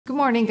Good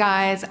morning,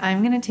 guys.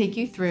 I'm gonna take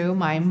you through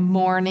my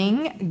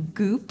morning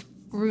goop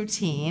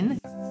routine.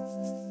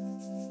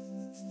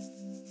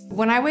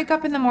 When I wake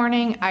up in the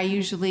morning, I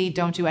usually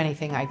don't do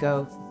anything. I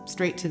go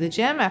straight to the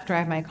gym after I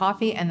have my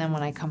coffee, and then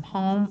when I come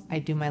home, I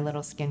do my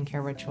little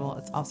skincare ritual.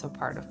 It's also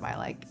part of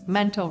my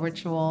mental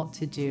ritual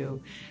to do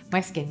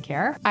my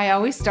skincare. I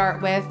always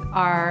start with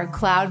our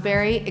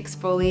Cloudberry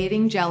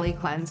Exfoliating Jelly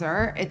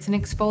Cleanser. It's an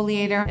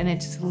exfoliator and it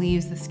just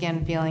leaves the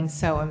skin feeling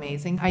so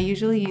amazing. I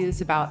usually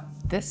use about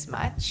this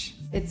much.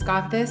 It's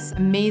got this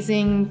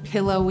amazing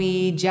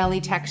pillowy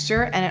jelly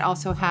texture, and it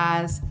also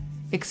has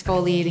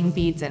exfoliating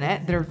beads in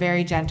it that are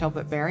very gentle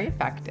but very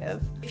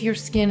effective. If your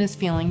skin is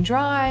feeling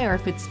dry or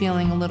if it's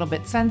feeling a little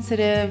bit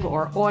sensitive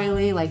or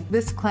oily,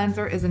 this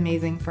cleanser is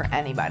amazing for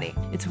anybody.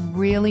 It's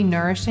really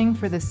nourishing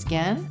for the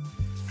skin.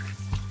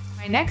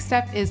 My next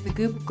step is the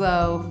Goop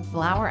Glow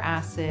Flower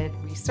Acid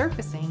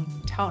Resurfacing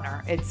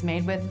Toner. It's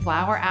made with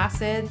flower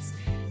acids,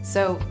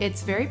 so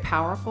it's very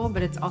powerful,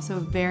 but it's also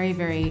very,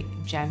 very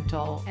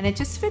gentle. And it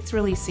just fits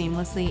really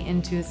seamlessly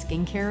into a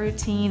skincare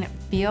routine. It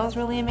feels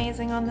really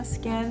amazing on the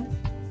skin.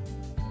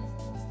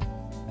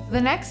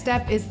 The next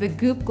step is the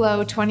Goop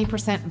Glow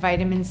 20%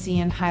 Vitamin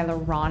C and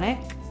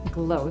Hyaluronic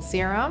Glow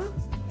Serum.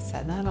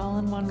 Said that all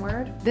in one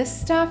word. This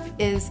stuff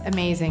is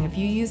amazing. If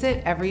you use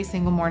it every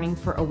single morning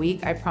for a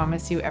week, I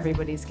promise you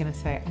everybody's gonna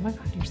say, oh my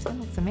God, your skin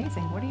looks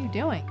amazing. What are you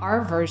doing?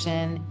 Our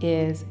version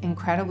is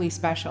incredibly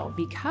special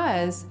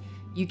because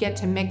you get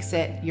to mix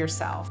it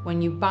yourself.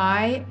 When you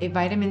buy a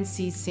vitamin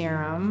C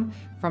serum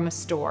from a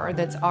store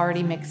that's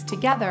already mixed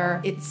together,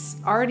 it's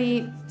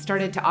already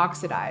started to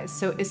oxidize.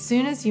 So as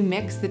soon as you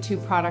mix the two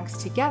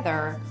products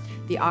together,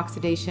 the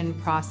oxidation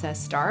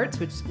process starts,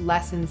 which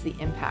lessens the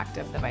impact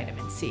of the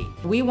vitamin C.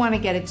 We want to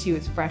get it to you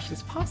as fresh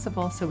as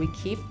possible, so we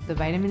keep the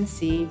vitamin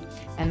C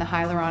and the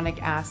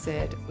hyaluronic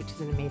acid, which is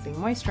an amazing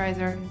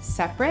moisturizer,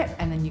 separate,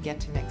 and then you get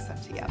to mix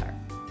them together.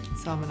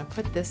 So I'm gonna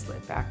put this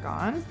lid back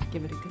on,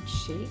 give it a good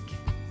shake.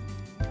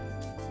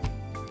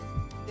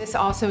 This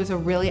also is a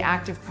really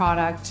active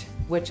product,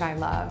 which I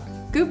love.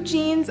 Goop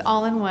Genes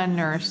All-in-One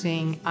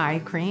Nourishing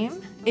Eye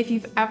Cream. If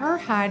you've ever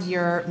had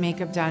your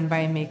makeup done by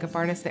a makeup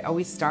artist, they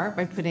always start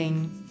by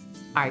putting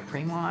eye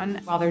cream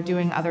on while they're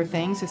doing other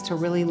things, just to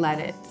really let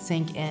it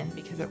sink in,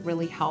 because it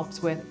really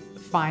helps with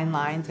fine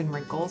lines and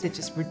wrinkles. It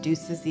just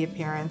reduces the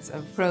appearance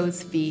of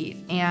crow's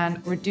feet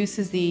and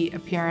reduces the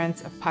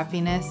appearance of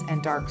puffiness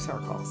and dark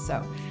circles.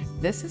 So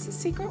this is a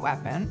secret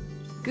weapon.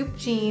 Goop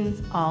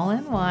Genes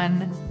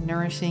All-in-One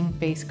Nourishing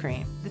Face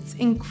Cream. It's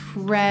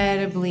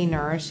incredibly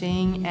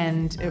nourishing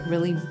and it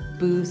really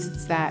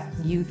boosts that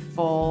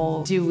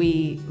youthful,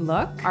 dewy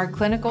look. Our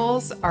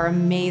clinicals are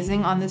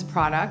amazing on this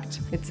product.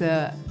 It's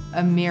a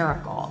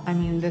miracle. I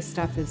mean, this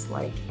stuff is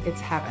it's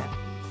heaven.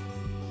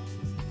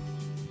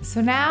 So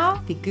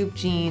now, the Goop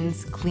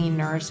Genes Clean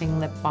Nourishing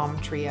Lip Balm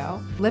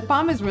Trio. Lip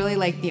balm is really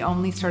the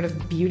only sort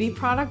of beauty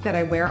product that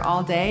I wear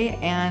all day,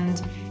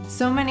 and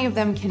so many of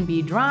them can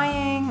be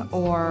drying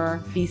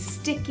or be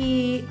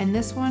sticky, and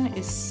this one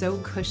is so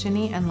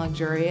cushiony and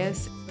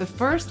luxurious. The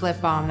first lip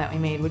balm that we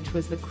made, which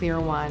was the clear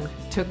one,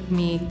 took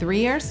me 3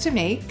 years to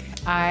make.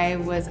 I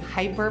was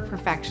hyper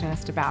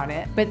perfectionist about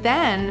it. But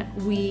then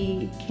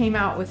we came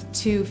out with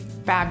two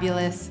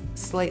fabulous,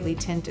 slightly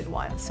tinted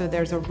ones. So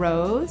there's a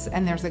rose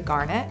and there's a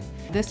garnet.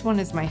 This one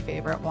is my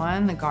favorite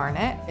one, the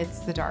garnet. It's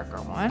the darker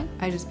one.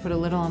 I just put a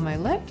little on my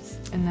lips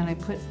and then I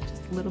put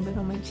just a little bit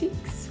on my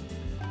cheeks.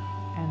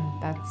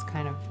 And that's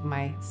kind of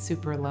my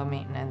super low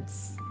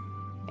maintenance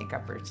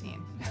makeup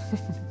routine.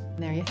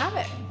 There you have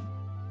it.